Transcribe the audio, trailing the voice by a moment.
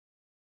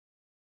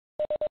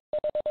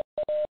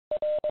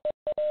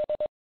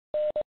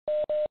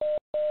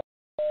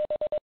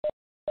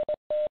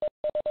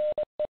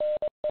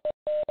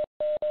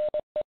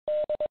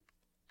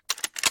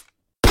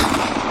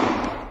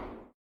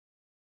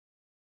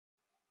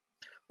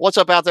What's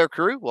up out there,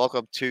 crew?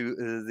 Welcome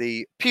to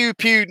the Pew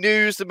Pew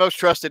News, the most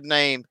trusted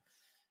name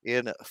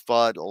in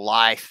FUD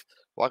life.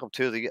 Welcome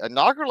to the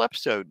inaugural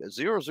episode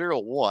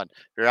 001. If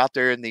you're out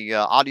there in the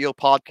audio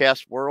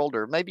podcast world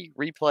or maybe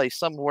replay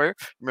somewhere,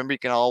 remember you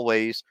can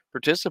always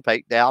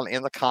participate down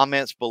in the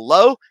comments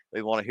below.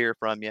 We want to hear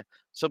from you.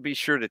 So be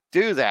sure to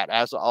do that.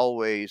 As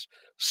always,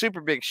 super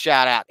big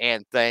shout out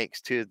and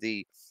thanks to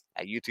the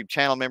YouTube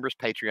channel members,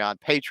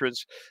 Patreon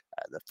patrons,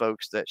 the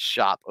folks that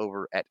shop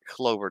over at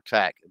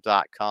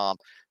clovertac.com,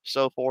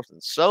 so forth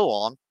and so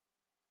on.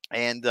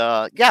 And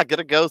yeah, going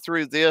to go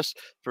through this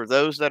for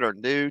those that are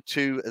new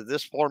to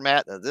this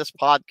format of this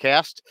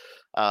podcast.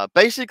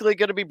 Basically,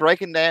 going to be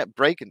breaking down.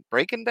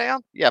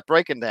 Yeah,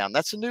 breaking down.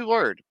 That's a new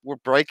word. We're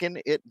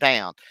breaking it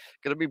down.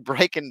 Going to be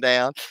breaking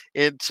down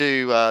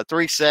into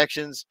three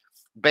sections.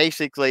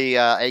 Basically,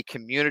 a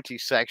community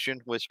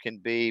section, which can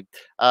be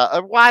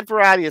a wide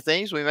variety of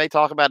things. We may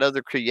talk about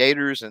other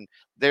creators and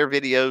their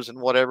videos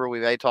and whatever. We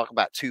may talk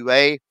about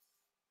 2A,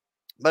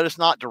 but it's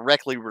not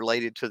directly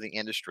related to the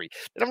industry.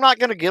 And I'm not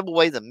going to give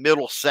away the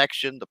middle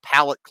section, the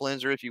palate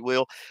cleanser, if you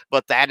will,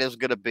 but that is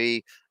going to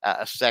be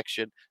a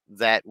section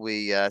that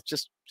we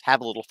just have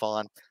a little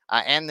fun.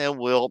 And then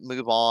we'll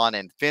move on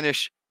and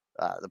finish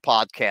the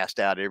podcast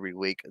out every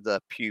week, the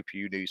Pew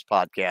Pew News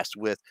podcast,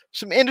 with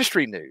some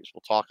industry news.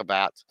 We'll talk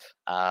about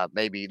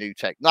maybe new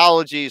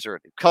technologies or a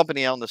new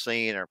company on the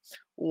scene or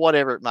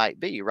whatever it might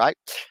be, right?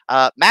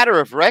 Matter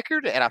of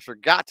record, and I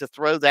forgot to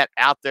throw that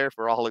out there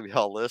for all of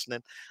y'all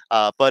listening,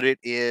 but it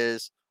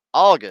is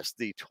August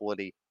the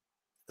 23rd,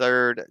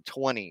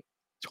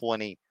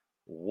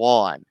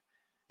 2021.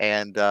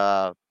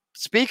 And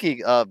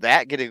speaking of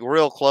that, getting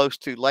real close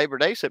to Labor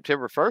Day,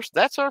 September 1st,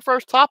 that's our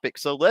first topic.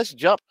 So let's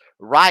jump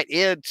right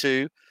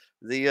into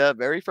the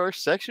very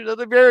first section of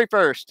the very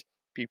first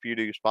PPU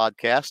News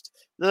podcast,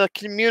 the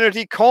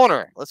Community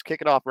Corner. Let's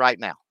kick it off right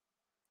now.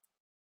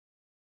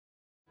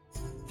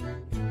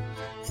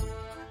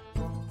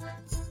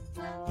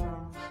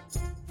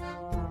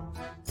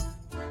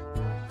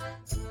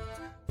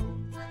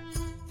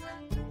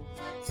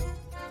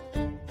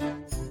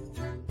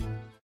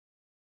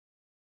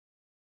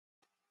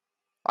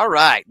 All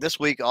right, this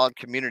week on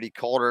Community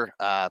Corner,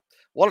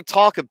 want to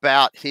talk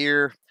about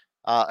here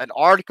an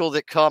article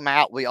that come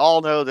out. We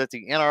all know that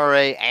the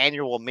NRA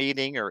annual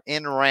meeting, or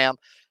NRAM,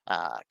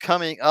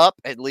 coming up,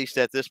 at least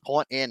at this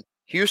point, in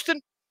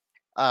Houston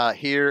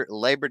here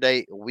Labor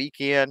Day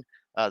weekend.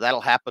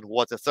 That'll happen,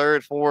 what, the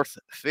 3rd, 4th,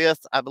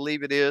 5th, I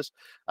believe it is,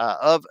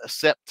 of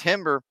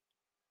September.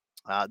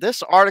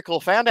 This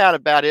article, found out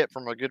about it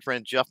from a good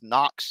friend, Jeff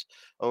Knox,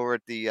 over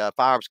at the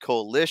Firearms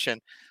Coalition,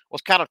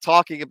 was kind of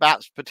talking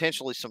about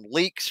potentially some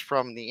leaks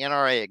from the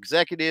NRA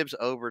executives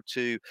over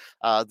to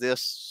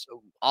this.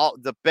 All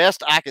the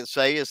best I can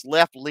say is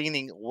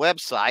left-leaning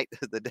website,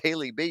 the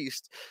Daily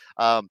Beast.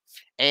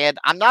 And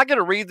I'm not going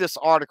to read this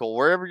article.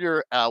 Wherever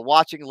you're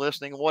watching,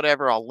 listening,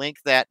 whatever, I'll link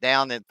that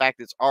down. In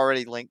fact, it's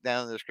already linked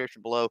down in the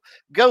description below.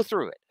 Go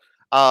through it.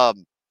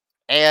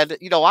 And,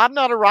 I'm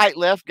not a right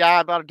left guy.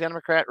 I'm not a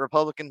Democrat,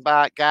 Republican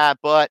guy.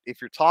 But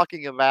if you're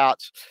talking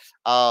about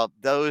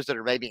those that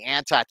are maybe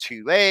anti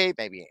 2A,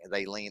 maybe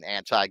they lean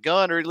anti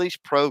gun or at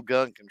least pro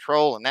gun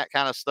control and that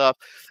kind of stuff,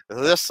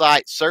 this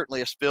site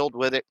certainly is filled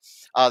with it.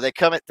 They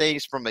come at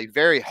things from a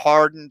very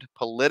hardened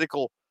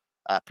political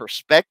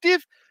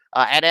perspective.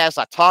 And as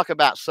I talk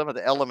about some of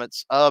the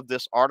elements of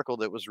this article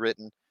that was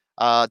written,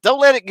 don't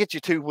let it get you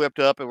too whipped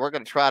up. And we're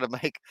going to try to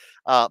make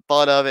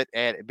fun of it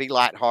and be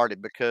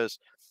lighthearted, because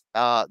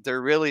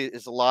there really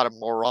is a lot of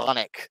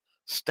moronic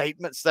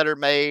statements that are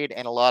made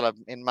and a lot of,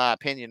 in my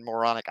opinion,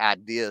 moronic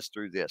ideas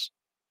through this.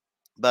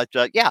 But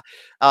yeah,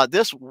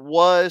 this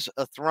was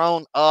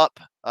thrown up,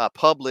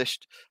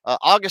 published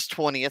August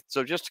 20th.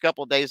 So just a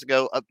couple of days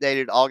ago,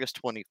 updated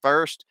August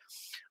 21st.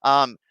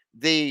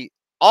 The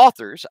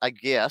authors, I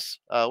guess,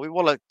 we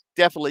want to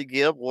definitely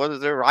give, whether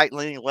they're right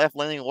leaning, left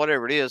leaning,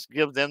 whatever it is,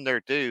 give them their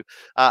due.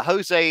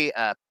 Jose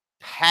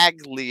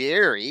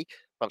Pagliari,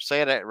 if I'm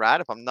saying that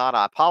right. If I'm not,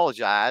 I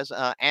apologize.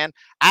 And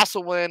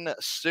Asawin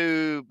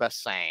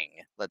Subasang,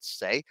 let's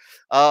say.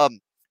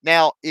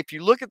 Now, if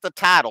you look at the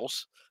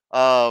titles,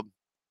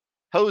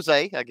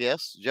 Jose, I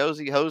guess,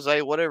 Josie,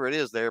 Jose, whatever it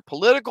is there,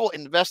 political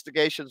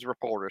investigations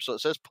reporter. So it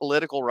says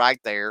political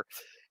right there.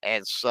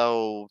 And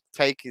so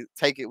take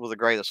it with a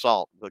grain of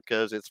salt,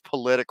 because it's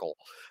political.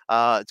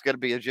 It's going to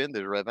be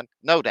agenda driven,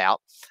 no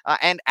doubt.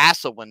 And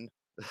Asawin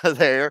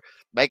there,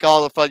 make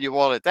all the fun you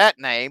want at that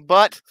name,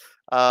 but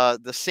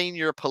the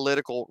senior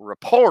political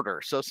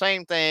reporter. So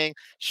same thing,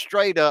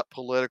 straight up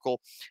political.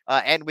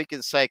 And we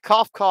can say,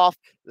 cough, cough.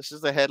 This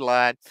is the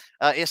headline.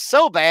 It's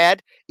so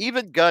bad,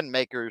 even gun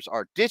makers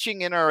are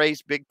ditching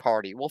NRA's big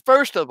party. Well,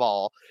 first of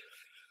all,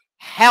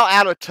 how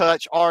out of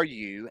touch are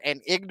you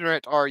and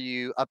ignorant are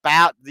you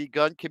about the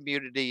gun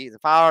community, the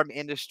firearm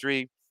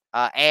industry,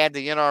 and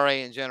the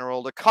NRA in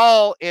general to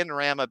call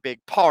NRAM a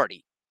big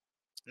party?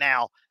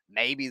 Now,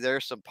 maybe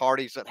there's some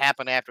parties that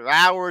happen after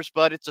hours,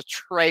 but it's a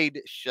trade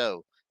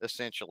show,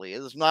 essentially.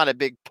 It's not a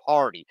big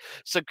party.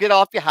 So get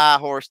off your high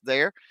horse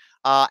there,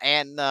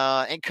 and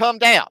come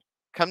down.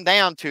 come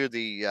down to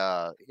the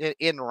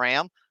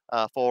NRAM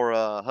for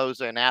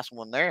Jose and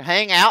Asselman there.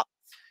 Hang out.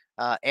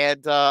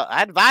 And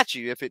I invite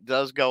you, if it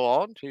does go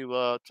on,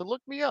 to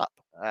look me up.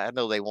 I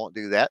know they won't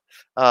do that,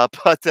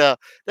 but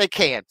they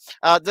can.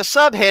 The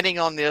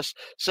subheading on this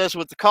says,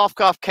 with the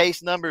cough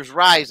case numbers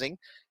rising,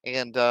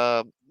 and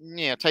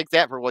take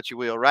that for what you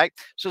will, right?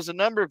 Says the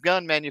number of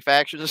gun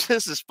manufacturers.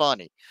 This is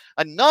funny.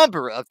 A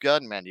number of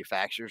gun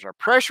manufacturers are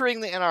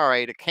pressuring the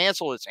NRA to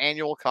cancel its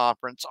annual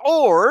conference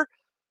or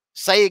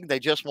saying they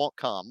just won't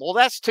come. Well,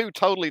 that's two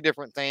totally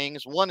different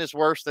things. One is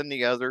worse than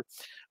the other.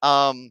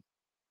 Um,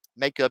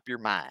 Make up your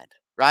mind,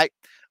 right?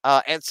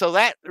 And so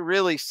that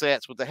really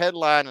sets, with the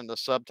headline and the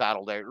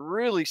subtitle there, it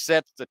really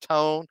sets the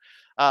tone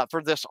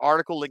for this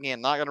article.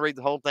 Again, not going to read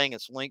the whole thing,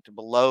 it's linked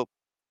below.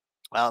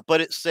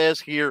 But it says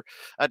here,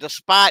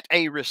 despite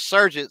a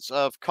resurgence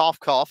of the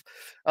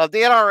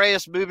NRA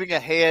is moving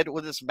ahead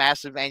with its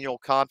massive annual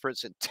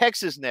conference in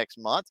Texas next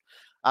month.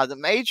 The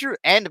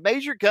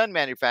major gun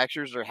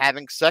manufacturers are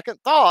having second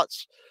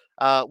thoughts,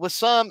 with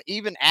some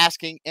even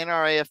asking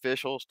NRA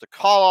officials to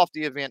call off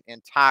the event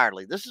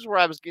entirely. This is where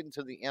I was getting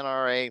to the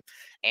NRA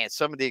and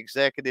some of the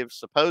executives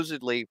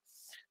supposedly.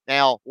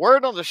 Now,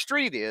 word on the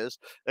street is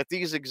that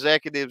these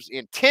executives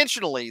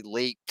intentionally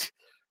leaked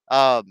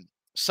um,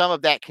 some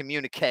of that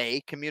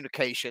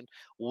communication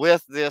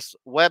with this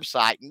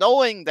website,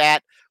 knowing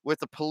that with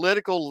the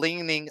political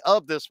leaning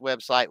of this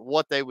website,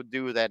 what they would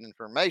do with that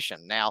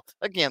information. Now,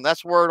 again,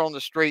 that's word on the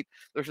street.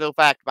 There's no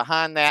fact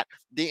behind that.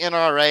 The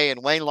NRA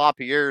and Wayne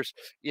LaPierre's,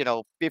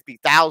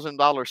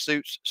 $50,000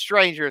 suits,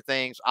 stranger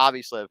things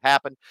obviously have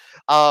happened.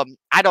 I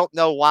don't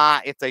know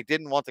why, if they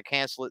didn't want to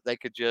cancel it,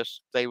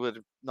 they would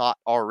have not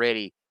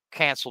already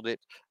canceled it.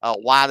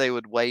 Why they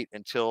would wait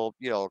until,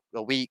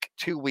 a week,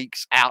 2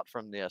 weeks out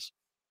from this.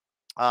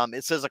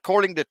 It says,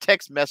 according to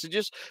text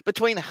messages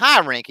between high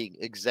ranking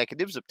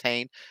executives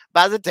obtained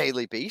by the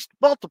Daily Beast,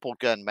 multiple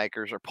gun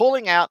makers are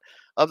pulling out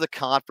of the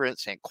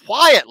conference and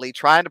quietly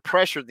trying to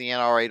pressure the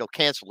NRA to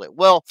cancel it.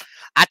 Well,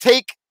 I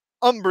take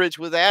umbrage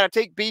with that. I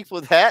take beef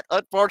with that,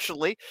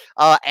 unfortunately.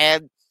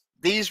 And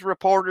these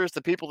reporters,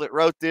 the people that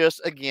wrote this,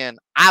 again,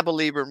 I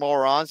believe are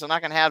morons, and I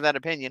can have that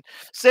opinion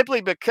simply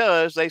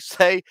because they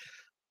say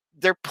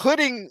they're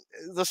putting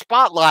the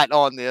spotlight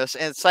on this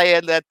and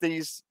saying that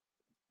these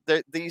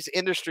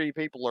industry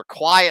people are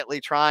quietly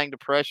trying to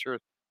pressure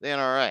the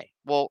NRA.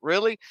 Well,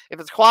 really? If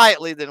it's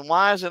quietly, then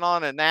why is it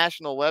on a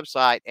national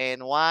website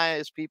and why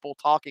is people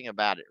talking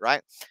about it,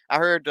 right? I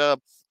heard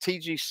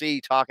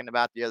TGC talking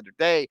about the other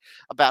day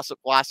about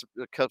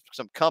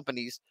some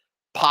companies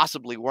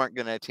possibly weren't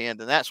going to attend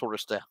and that sort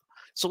of stuff.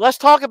 So let's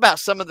talk about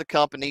some of the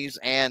companies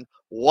and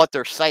what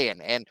they're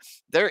saying. And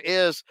there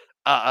is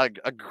a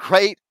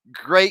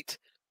great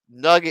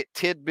nugget,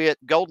 tidbit,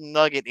 golden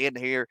nugget in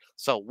here.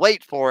 So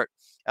wait for it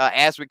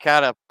as we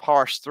kind of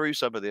parse through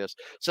some of this.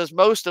 It says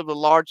most of the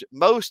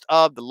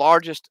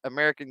largest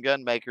American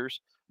gun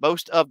makers,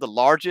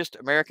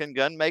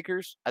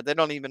 they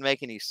don't even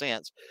make any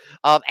sense.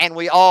 And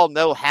we all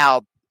know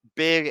how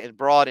big and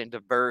broad and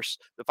diverse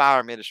the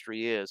firearm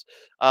industry is.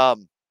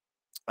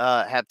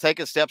 Have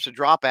taken steps to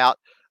drop out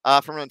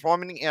from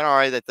informing the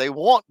NRA that they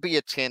won't be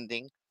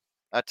attending,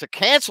 to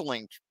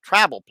canceling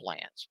travel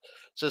plans.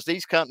 Says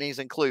these companies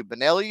include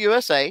Benelli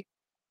USA.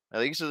 Now,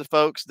 these are the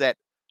folks that,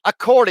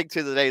 according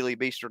to the Daily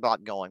Beast, are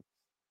not going.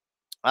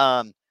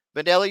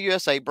 Benelli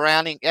USA,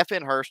 Browning,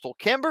 FN Herstal,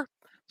 Kimber,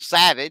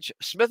 Savage,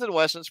 Smith &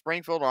 Wesson,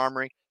 Springfield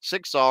Armory,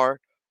 Sig Sauer,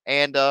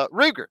 and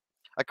Ruger,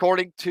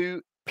 according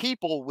to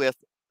people with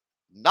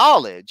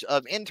knowledge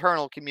of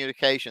internal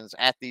communications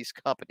at these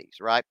companies,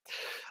 right?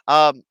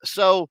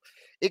 So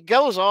it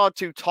goes on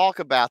to talk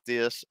about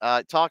this.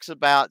 It talks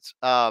about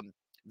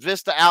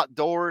Vista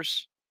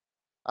Outdoors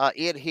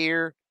in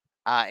here,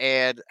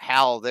 and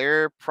how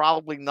they're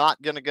probably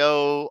not going to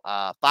go.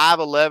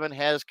 511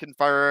 has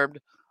confirmed,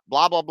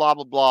 blah, blah, blah,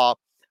 blah, blah.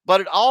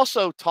 But it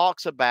also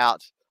talks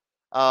about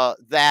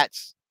that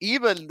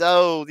even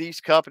though these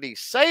companies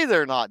say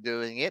they're not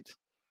doing it,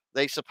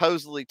 they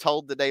supposedly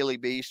told the Daily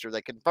Beast, or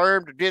they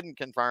confirmed or didn't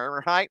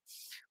confirm, right?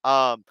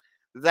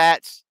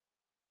 That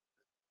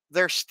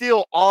they're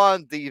still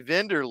on the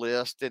vendor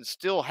list and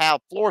still have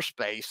floor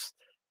space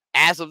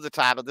as of the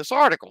time of this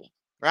article,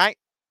 right?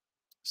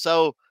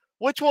 So,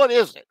 which one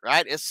is it,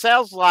 right? It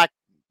sounds like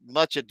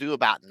much ado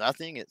about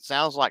nothing. It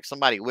sounds like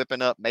somebody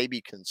whipping up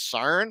maybe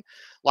concern,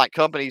 like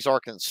companies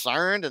are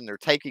concerned and they're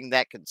taking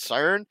that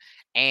concern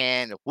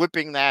and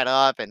whipping that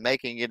up and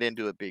making it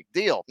into a big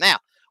deal. Now,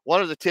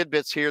 one of the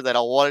tidbits here that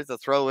I wanted to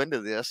throw into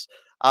this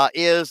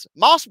is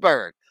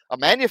Mossberg, a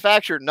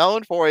manufacturer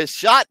known for his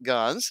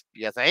shotguns,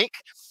 you think,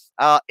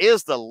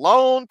 is the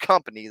lone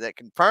company that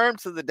confirmed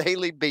to the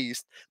Daily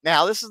Beast.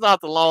 Now, this is not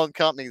the lone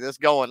company that's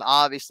going,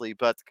 obviously,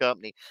 but the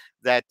company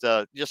that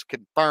just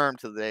confirmed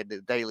to the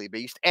Daily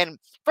Beast. And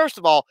first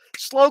of all,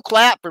 slow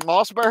clap for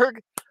Mossberg.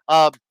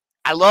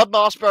 I love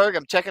Mossberg.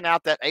 I'm checking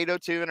out that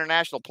 802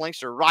 International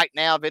Plinkster right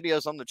now.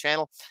 Videos on the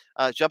channel.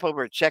 Jump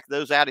over and check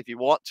those out if you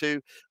want to.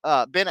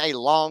 Been a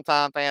long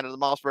time fan of the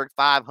Mossberg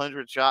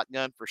 500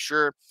 shotgun for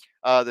sure.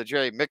 The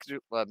Jerry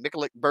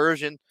Mikulek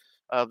version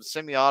of the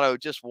semi-auto,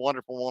 just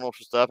wonderful,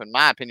 wonderful stuff. In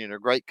my opinion, they're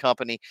a great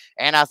company,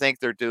 and I think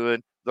they're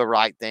doing the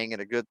right thing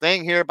and a good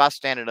thing here by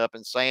standing up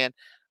and saying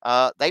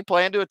they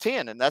plan to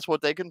attend, and that's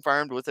what they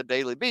confirmed with the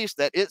Daily Beast,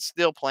 that it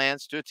still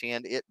plans to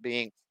attend, it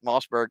being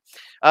Mossberg,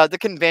 the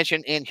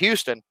convention in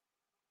Houston,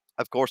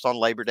 of course, on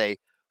Labor Day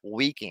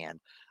weekend.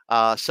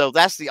 So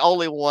that's the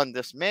only one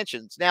this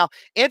mentions. Now,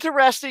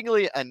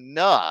 interestingly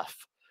enough,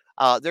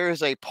 there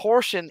is a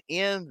portion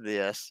in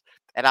this,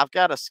 and I've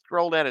got to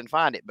scroll down and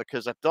find it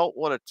because I don't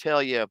want to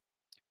tell you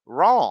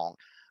wrong.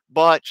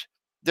 But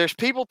there's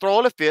people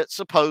throwing a fit,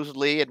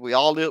 supposedly, and we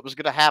all knew it was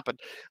going to happen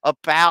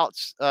about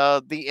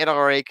the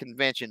NRA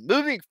convention.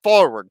 Moving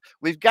forward,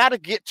 we've got to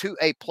get to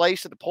a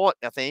place at the point,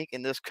 I think,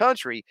 in this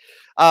country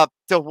to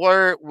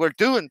where we're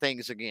doing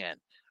things again.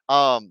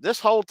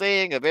 This whole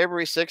thing of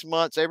every 6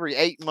 months, every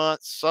 8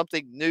 months,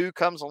 something new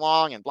comes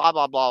along and blah,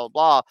 blah, blah, blah,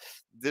 blah.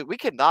 That we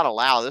cannot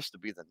allow this to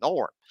be the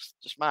norm. It's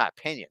just my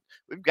opinion.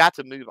 We've got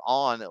to move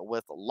on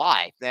with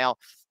life. Now,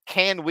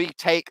 can we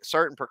take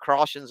certain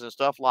precautions and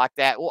stuff like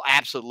that? Well,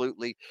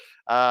 absolutely.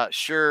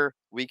 Sure,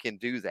 we can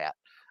do that.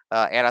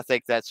 And I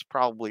think that's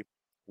probably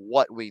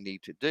what we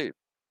need to do.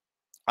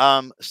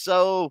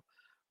 So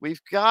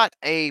we've got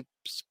a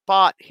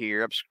spot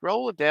here. I'm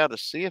scrolling down to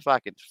see if I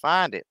can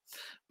find it,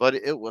 but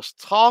it was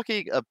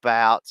talking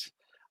about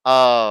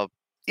uh,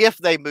 if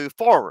they move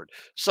forward.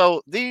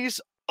 So these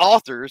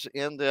authors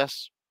in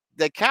this,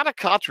 they kind of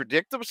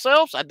contradict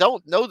themselves. I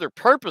don't know their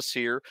purpose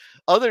here,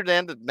 other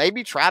than to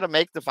maybe try to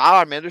make the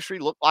firearm industry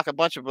look like a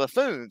bunch of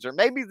buffoons, or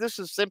maybe this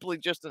is simply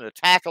just an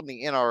attack on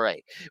the NRA.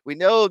 We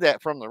know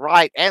that from the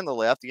right and the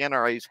left, the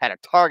NRA's had a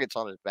targets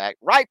on his back,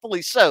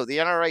 rightfully so. The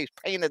NRA's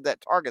painted that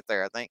target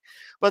there, I think,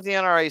 but the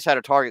NRA's had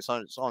a targets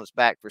on its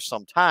back for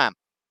some time.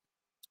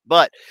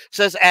 But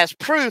says, as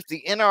proof,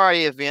 the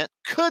NRA event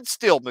could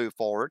still move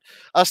forward.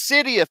 A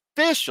city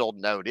official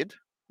noted.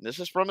 This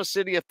is from a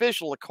city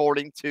official,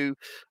 according to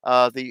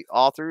the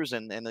authors,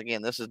 and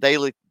again, this is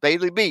Daily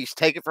Beast.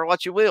 Take it for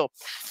what you will.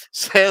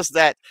 Says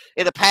that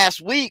in the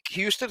past week,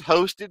 Houston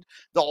hosted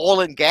the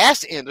oil and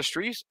gas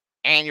industry's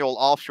annual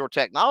offshore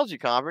technology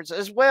conference,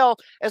 as well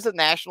as the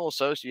National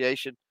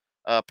Association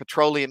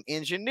Petroleum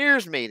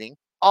Engineers meeting,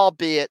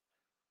 albeit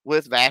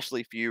with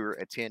vastly fewer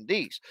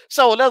attendees.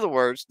 So, in other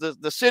words,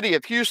 the city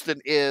of Houston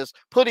is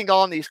putting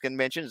on these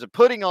conventions and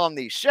putting on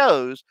these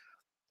shows,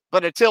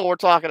 but until we're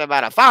talking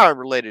about a fire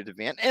related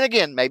event, and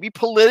again, maybe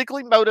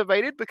politically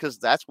motivated because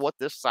that's what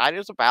this site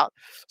is about,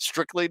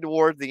 strictly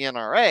toward the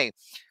NRA.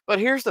 But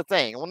here's the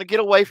thing, I want to get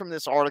away from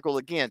this article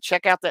again.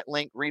 Check out that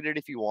link, read it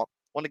if you want.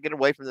 I want to get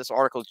away from this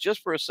article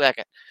just for a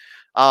second.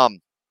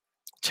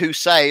 To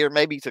say, or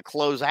maybe to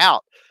close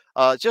out,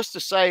 just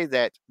to say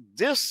that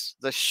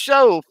the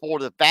show for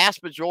the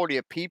vast majority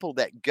of people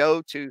that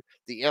go to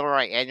the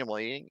NRA annual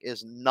meeting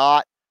is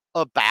not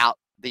about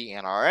the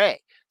NRA.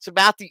 It's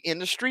about the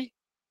industry.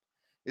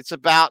 It's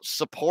about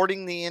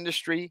supporting the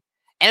industry.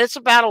 And it's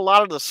about a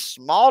lot of the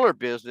smaller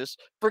business.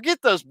 Forget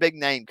those big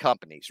name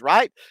companies,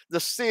 right? The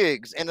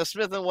SIGs and the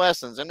Smith and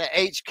Wessons and the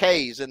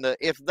HKs and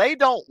if they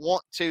don't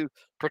want to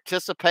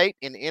participate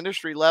in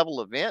industry level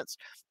events,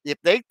 if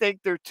they think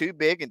they're too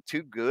big and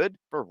too good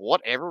for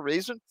whatever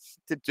reason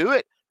to do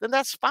it, then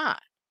that's fine,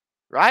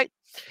 right?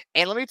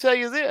 And let me tell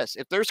you this,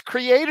 if there's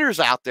creators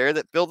out there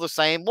that feel the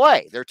same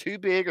way, they're too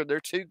big or they're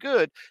too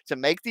good to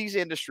make these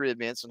industry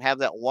events and have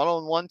that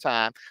one-on-one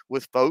time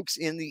with folks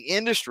in the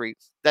industry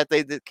that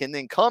can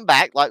then come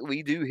back like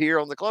we do here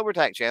on the Clover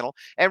Tech channel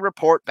and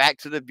report back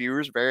to the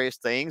viewers various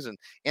things and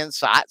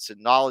insights and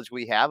knowledge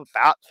we have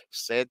about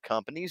said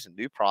companies and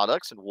new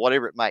products and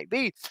whatever it might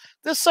be,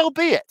 then so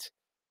be it.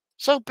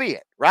 So be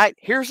it, right?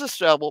 Here's a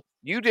shovel.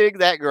 You dig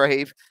that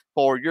grave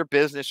for your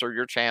business or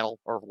your channel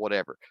or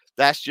whatever.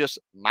 That's just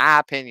my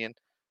opinion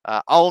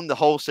on the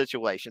whole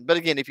situation. But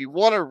again, if you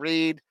want to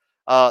read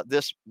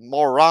this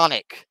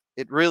moronic,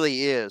 it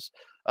really is,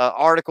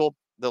 article,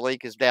 the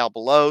link is down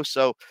below.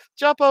 So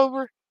jump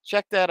over,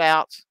 check that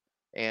out.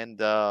 And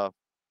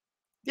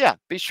yeah,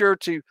 be sure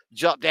to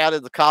jump down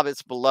in the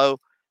comments below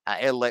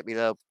and let me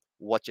know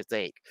what you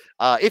think.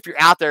 If you're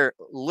out there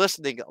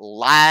listening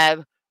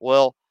live,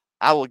 well,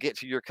 I will get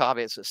to your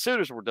comments as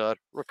soon as we're done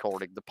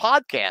recording the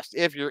podcast.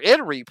 If you're in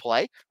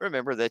replay,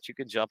 remember that you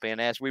can jump in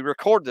as we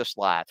record this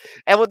live.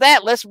 And with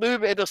that, let's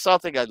move into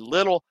something a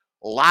little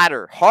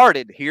lighter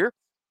hearted here.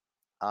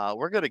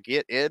 We're going to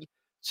get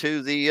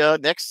into the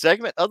next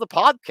segment of the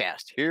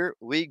podcast. Here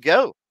we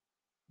go.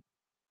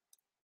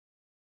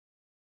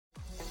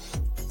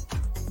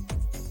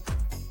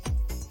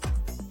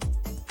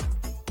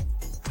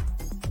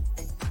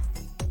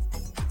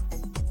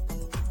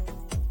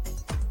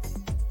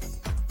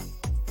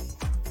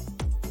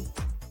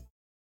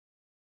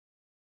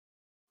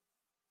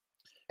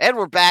 And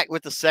we're back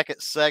with the second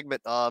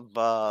segment of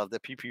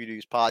the PPU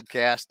News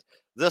podcast.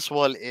 This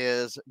one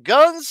is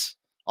Guns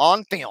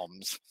on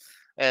Films.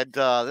 And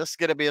this is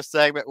going to be a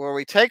segment where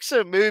we take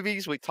some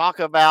movies, we talk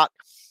about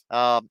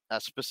a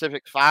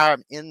specific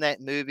firearm in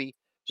that movie,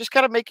 just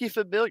kind of make you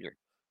familiar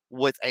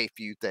with a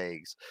few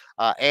things.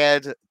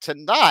 And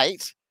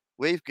tonight,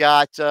 we've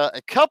got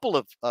a couple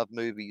of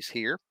movies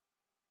here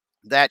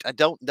that I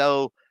don't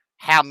know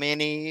how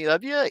many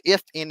of you,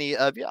 if any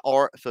of you,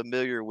 are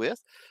familiar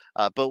with.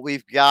 But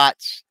we've got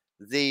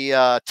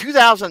the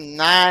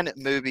 2009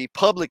 movie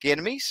Public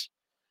Enemies.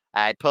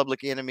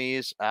 Public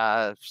Enemies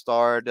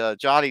starred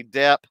Johnny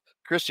Depp,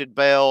 Christian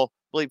Bale,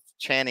 I believe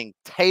Channing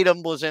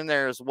Tatum was in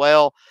there as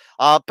well.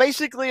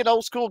 Basically, an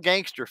old school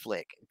gangster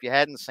flick, if you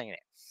hadn't seen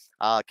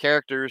it.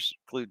 Characters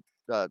include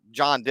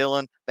John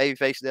Dillon,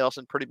 Babyface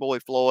Nelson, Pretty Boy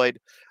Floyd,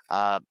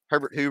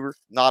 Herbert Hoover,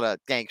 not a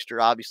gangster,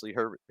 obviously.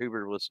 Herbert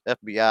Hoover was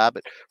FBI,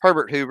 but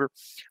Herbert Hoover.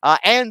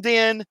 And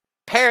then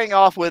pairing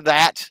off with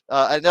that,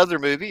 another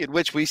movie in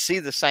which we see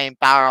the same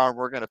firearm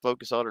we're going to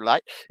focus on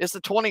tonight is the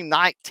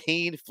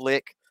 2019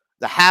 flick,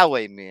 The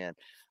Highwaymen.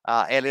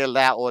 And in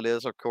that one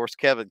is, of course,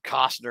 Kevin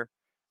Costner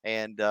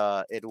and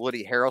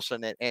Woody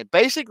Harrelson. And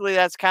basically,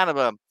 that's kind of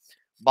a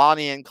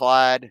Bonnie and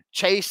Clyde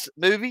chase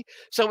movie.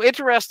 So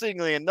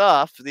interestingly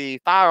enough,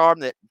 the firearm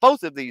that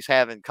both of these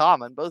have in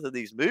common, both of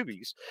these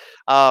movies,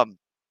 um,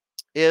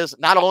 is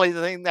not only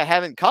the thing they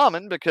have in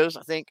common, because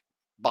I think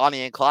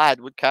Bonnie and Clyde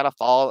would kind of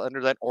fall under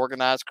that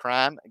organized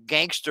crime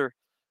gangster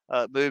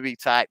movie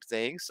type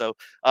thing. So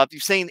if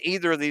you've seen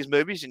either of these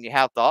movies and you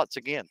have thoughts,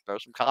 again, throw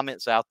some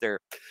comments out there.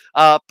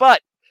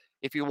 But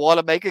if you want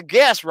to make a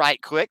guess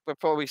right quick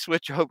before we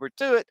switch over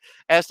to it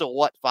as to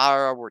what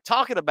firearm we're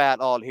talking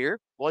about on here,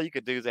 well, you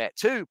could do that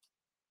too.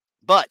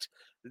 But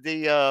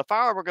the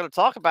firearm we're going to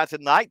talk about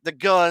tonight, the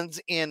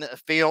guns in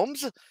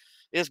films,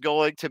 is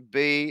going to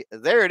be,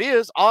 there it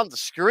is on the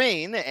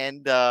screen.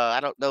 And I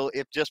don't know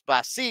if just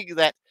by seeing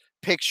that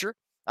picture,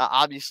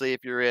 obviously,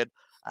 if you're in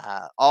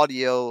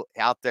audio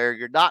out there,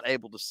 you're not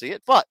able to see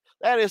it, but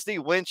that is the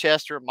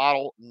Winchester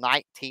Model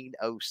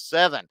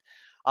 1907.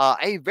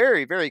 A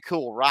very, very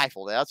cool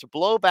rifle. Now, it's a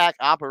blowback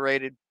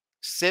operated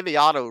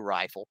semi-auto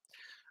rifle,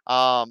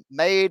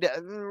 made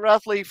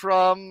roughly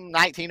from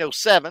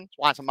 1907.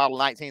 Why it's a model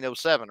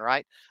 1907,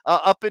 right?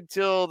 Up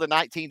until the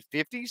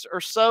 1950s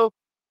or so.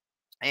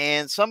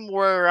 And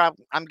somewhere,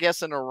 I'm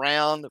guessing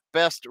around the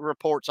best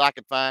reports I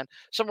could find,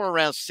 somewhere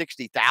around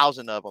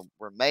 60,000 of them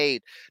were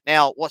made.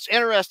 Now, what's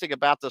interesting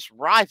about this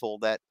rifle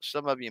that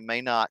some of you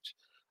may not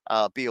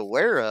be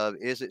aware of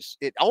is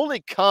it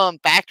only come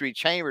factory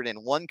chambered in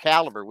one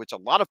caliber, which a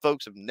lot of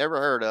folks have never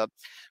heard of,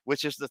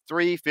 which is the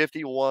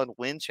 351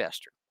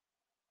 Winchester.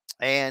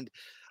 And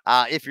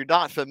if you're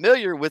not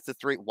familiar with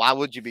why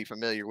would you be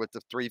familiar with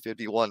the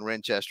 351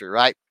 Winchester,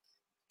 right?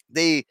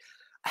 The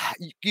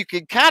you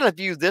can kind of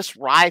view this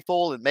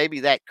rifle and maybe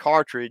that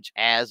cartridge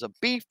as a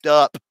beefed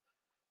up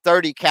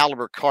 30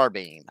 caliber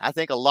carbine. I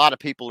think a lot of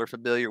people are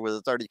familiar with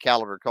a 30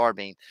 caliber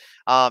carbine.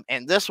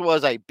 And this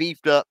was a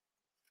beefed up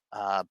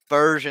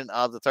version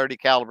of the 30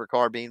 caliber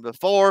carbine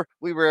before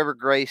we were ever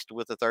graced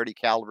with a 30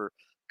 caliber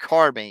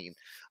carbine.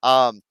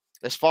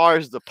 As far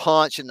as the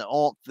punch and the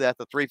oomph that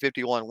the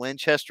 351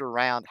 Winchester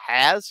round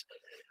has,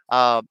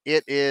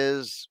 it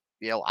is,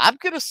 I'm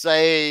going to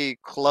say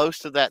close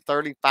to that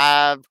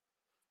 35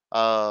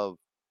 uh,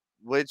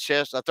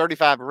 Winchester,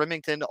 35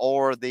 Remington,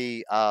 or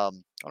the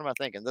what am I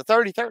thinking? The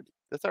 3030,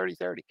 the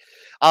 3030.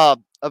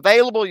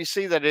 Available, you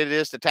see that it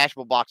is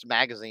detachable box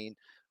magazine.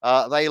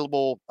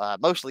 Available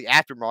mostly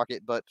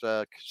aftermarket, but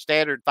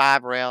standard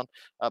 5 round,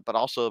 but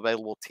also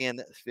available 10,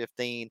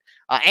 15.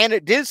 And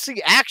it did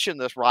see action.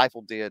 This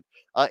rifle did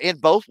in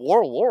both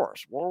World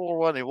Wars, World War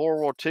One and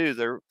World War Two.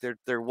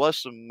 There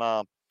was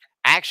some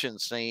action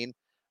seen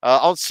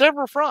on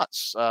several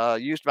fronts,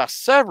 used by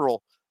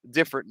several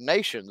different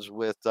nations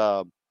with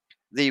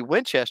the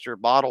Winchester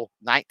Model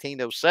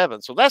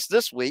 1907. So that's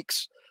this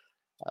week's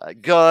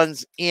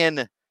guns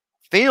in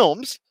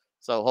films.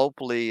 So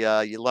hopefully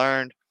you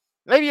learned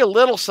maybe a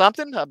little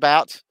something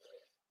about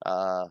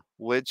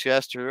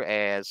Winchester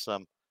as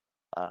some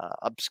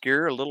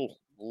obscure, a little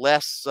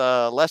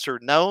lesser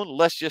known,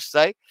 let's just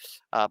say,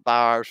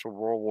 firearms from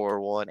World War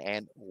One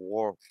and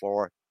World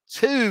War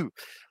Two.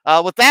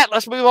 With that,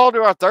 let's move on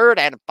to our third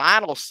and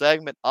final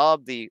segment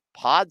of the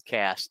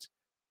podcast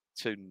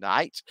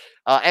tonight.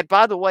 And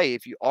by the way,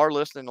 if you are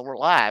listening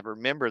live,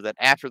 remember that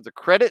after the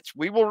credits,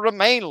 we will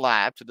remain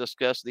live to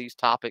discuss these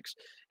topics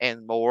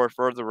and more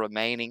for the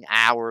remaining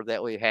hour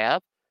that we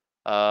have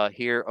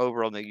here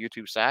over on the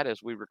YouTube side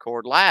as we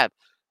record live.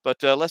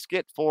 But let's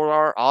get, for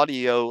our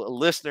audio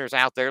listeners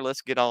out there,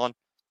 let's get on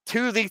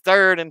to the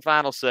third and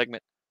final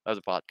segment of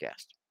the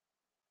podcast.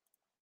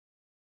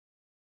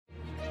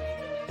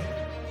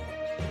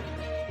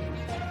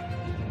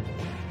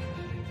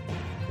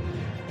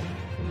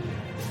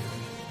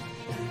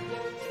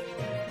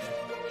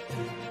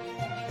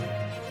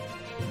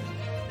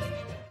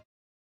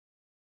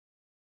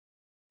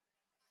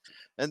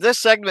 And this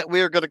segment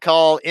we are going to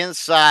call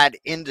Inside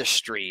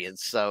Industry. And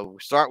so we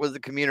start with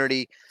the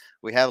community.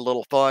 We have a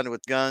little fun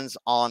with guns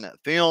on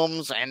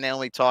films, and then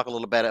we talk a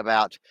little bit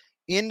about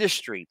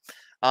industry.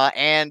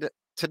 And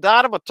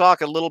tonight I'm going to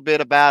talk a little bit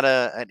about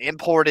an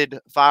imported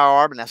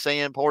firearm, and I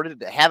say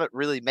imported, that haven't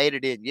really made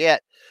it in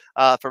yet,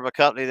 from a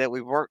company that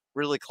we work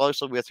really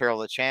closely with here on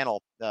the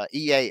channel,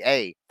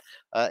 EAA.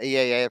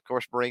 EAA, of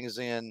course, brings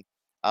in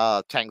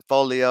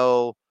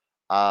Tangfolio,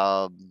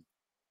 um,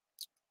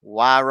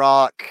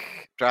 Wyrock.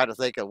 Trying to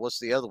think of what's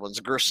the other ones,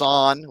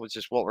 Gerson, which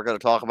is what we're going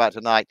to talk about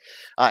tonight,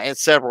 and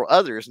several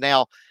others.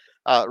 Now,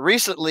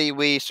 recently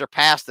we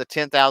surpassed the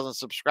 10,000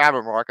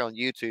 subscriber mark on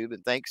YouTube,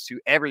 and thanks to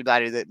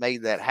everybody that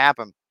made that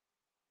happen.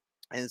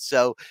 And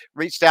so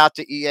reached out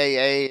to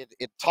EAA,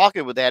 and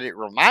talking with that, it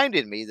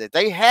reminded me that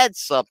they had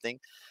something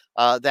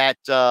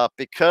that,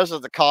 because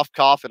of the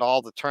cough and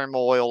all the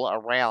turmoil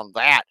around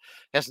that,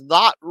 has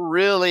not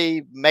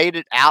really made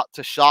it out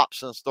to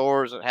shops and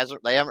stores.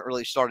 They haven't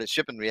really started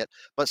shipping yet,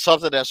 but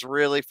something that's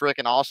really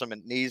freaking awesome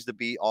and needs to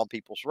be on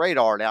people's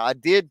radar. Now, I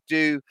did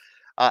do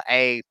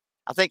I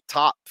think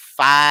top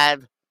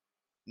five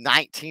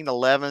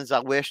 1911s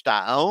I wished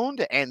I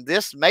owned, and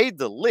this made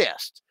the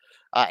list.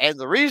 And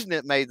the reason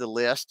it made the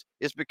list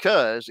is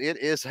because it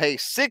is a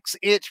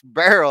 6-inch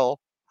barrel,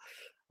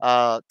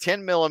 10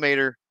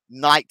 millimeter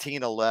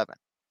 1911.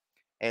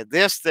 And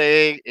this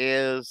thing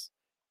is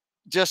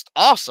just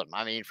awesome.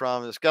 I mean,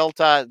 from the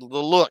skeleton, the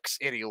looks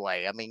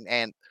anyway. I mean,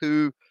 and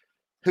who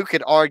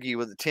could argue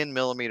with a 10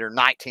 millimeter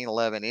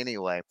 1911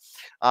 anyway?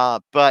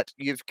 But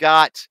you've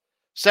got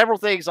several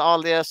things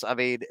on this. I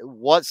mean,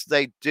 once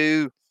they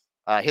do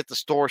hit the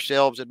store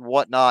shelves and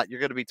whatnot, you're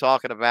going to be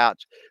talking about,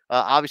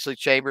 obviously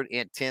chambered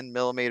in 10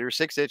 millimeter,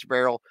 6-inch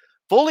barrel,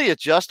 fully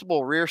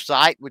adjustable rear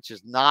sight, which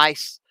is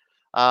nice.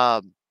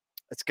 Um,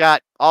 it's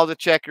got all the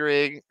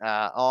checkering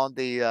on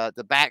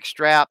the back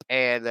strap,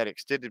 and that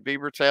extended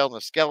beaver tail, and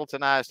the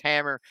skeletonized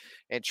hammer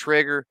and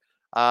trigger,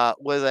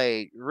 with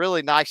a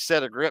really nice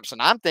set of grips.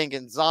 And I'm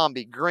thinking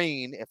zombie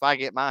green if I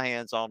get my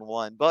hands on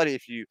one. But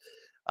if you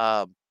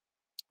um,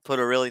 put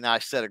a really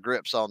nice set of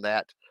grips on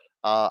that,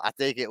 I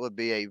think it would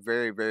be a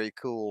very, very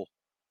cool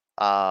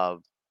uh,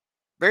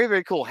 very,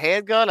 very cool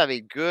handgun. I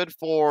mean, good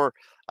for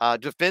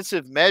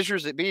defensive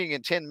measures. It being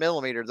in 10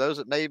 millimeter, those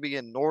that may be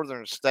in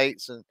northern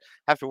states and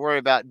have to worry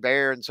about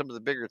bear and some of the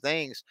bigger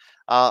things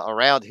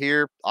around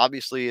here.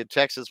 Obviously, in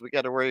Texas, we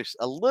got to worry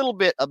a little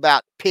bit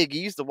about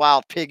piggies, the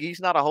wild piggies,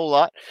 not a whole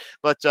lot.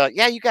 But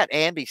yeah, you got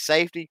ambi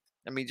safety.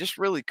 I mean, just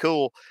really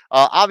cool.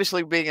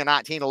 Obviously, being a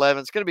 1911,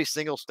 it's going to be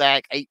single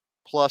stack,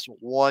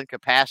 8+1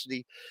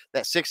 capacity,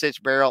 that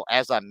 6-inch barrel,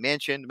 as I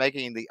mentioned,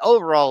 making the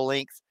overall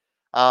length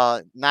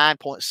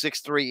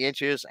 9.63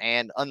 inches,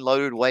 and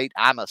unloaded weight.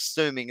 I'm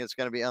assuming it's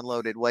going to be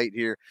unloaded weight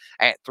here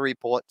at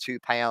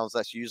 3.2 pounds.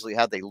 That's usually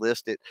how they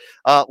list it.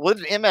 With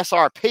an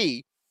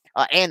MSRP,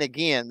 and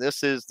again,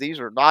 these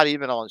are not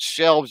even on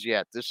shelves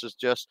yet. This is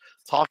just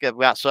talking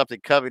about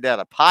something coming down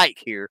a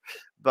pike here.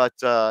 But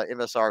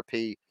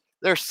MSRP,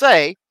 they're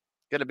say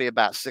going to be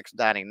about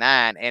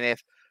 $6.99. And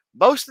if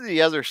most of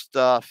the other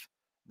stuff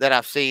that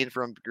I've seen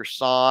from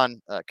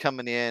Gerson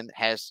coming in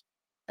has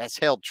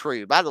held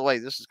true. By the way,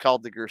 this is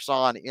called the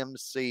Gerson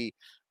MC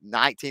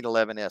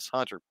 1911S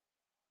Hunter.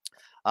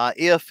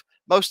 If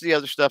most of the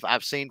other stuff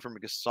I've seen from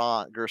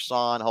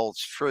Gerson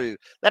holds true,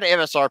 that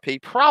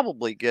MSRP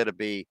probably going to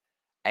be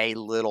a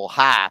little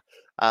high.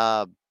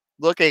 Uh,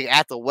 Looking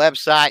at the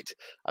website,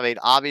 I mean,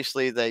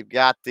 obviously they've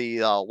got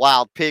the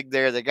wild pig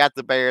there, they got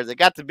the bear, they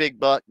got the big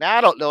buck. Now, I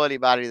don't know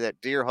anybody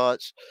that deer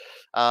hunts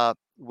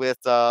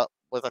with a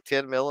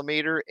 10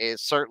 millimeter,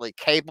 is certainly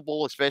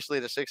capable, especially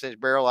the 6-inch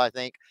barrel, I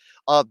think,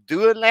 of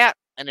doing that.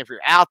 And if you're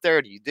out there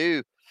and you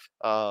do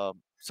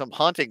some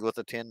hunting with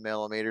a 10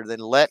 millimeter, then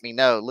let me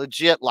know.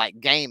 Legit,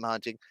 like game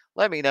hunting,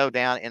 let me know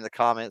down in the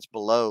comments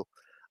below.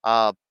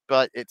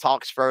 But it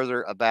talks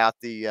further about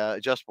the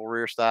adjustable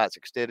rear sights,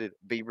 extended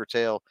beaver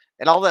tail,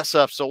 and all that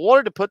stuff. So,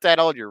 wanted to put that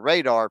on your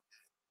radar.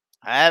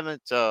 I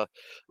haven't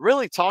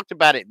really talked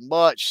about it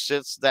much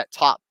since that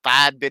top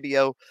five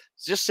video,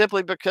 just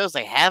simply because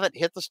they haven't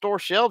hit the store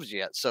shelves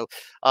yet. So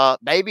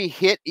maybe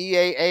hit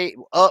EAA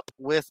up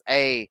with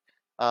an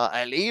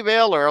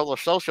email or on the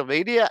social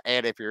media,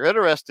 and if you're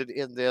interested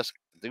in this,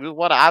 do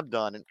what I've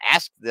done and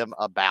ask them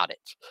about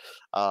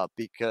it,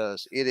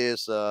 because it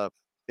is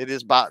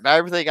by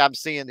everything I'm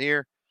seeing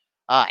here,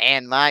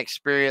 and my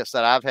experience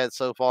that I've had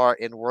so far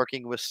in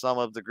working with some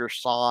of the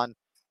Gerson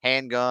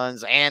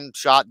handguns and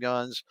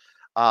shotguns.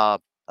 Uh,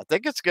 I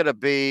think it's going to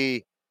be,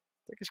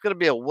 I think it's going to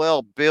be a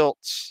well built,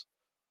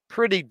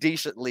 pretty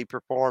decently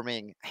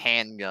performing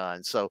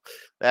handgun. So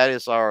that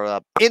is our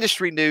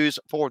industry news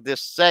for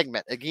this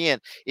segment. Again,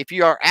 if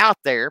you are out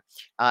there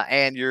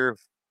and you're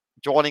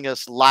joining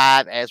us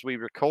live as we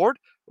record,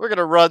 we're going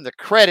to run the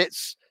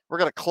credits. We're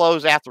going to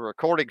close out the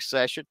recording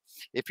session.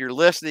 If you're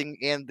listening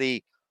in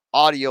the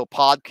audio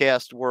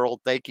podcast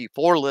world, thank you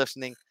for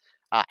listening.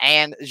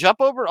 And jump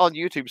over on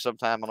YouTube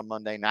sometime on a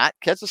Monday night,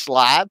 catch us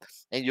live,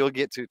 and you'll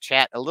get to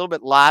chat a little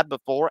bit live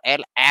before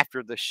and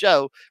after the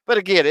show. But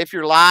again, if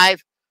you're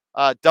live,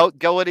 don't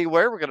go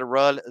anywhere. We're going to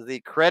run the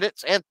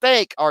credits and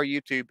thank our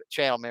YouTube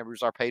channel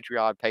members, our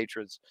Patreon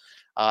patrons,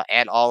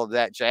 and all of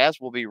that jazz.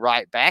 We'll be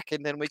right back,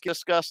 and then we can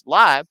discuss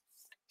live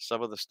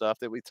some of the stuff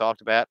that we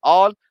talked about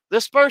on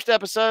this first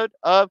episode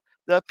of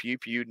the Pew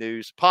Pew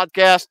News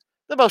Podcast,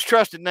 the most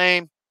trusted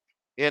name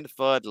in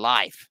FUD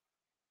life.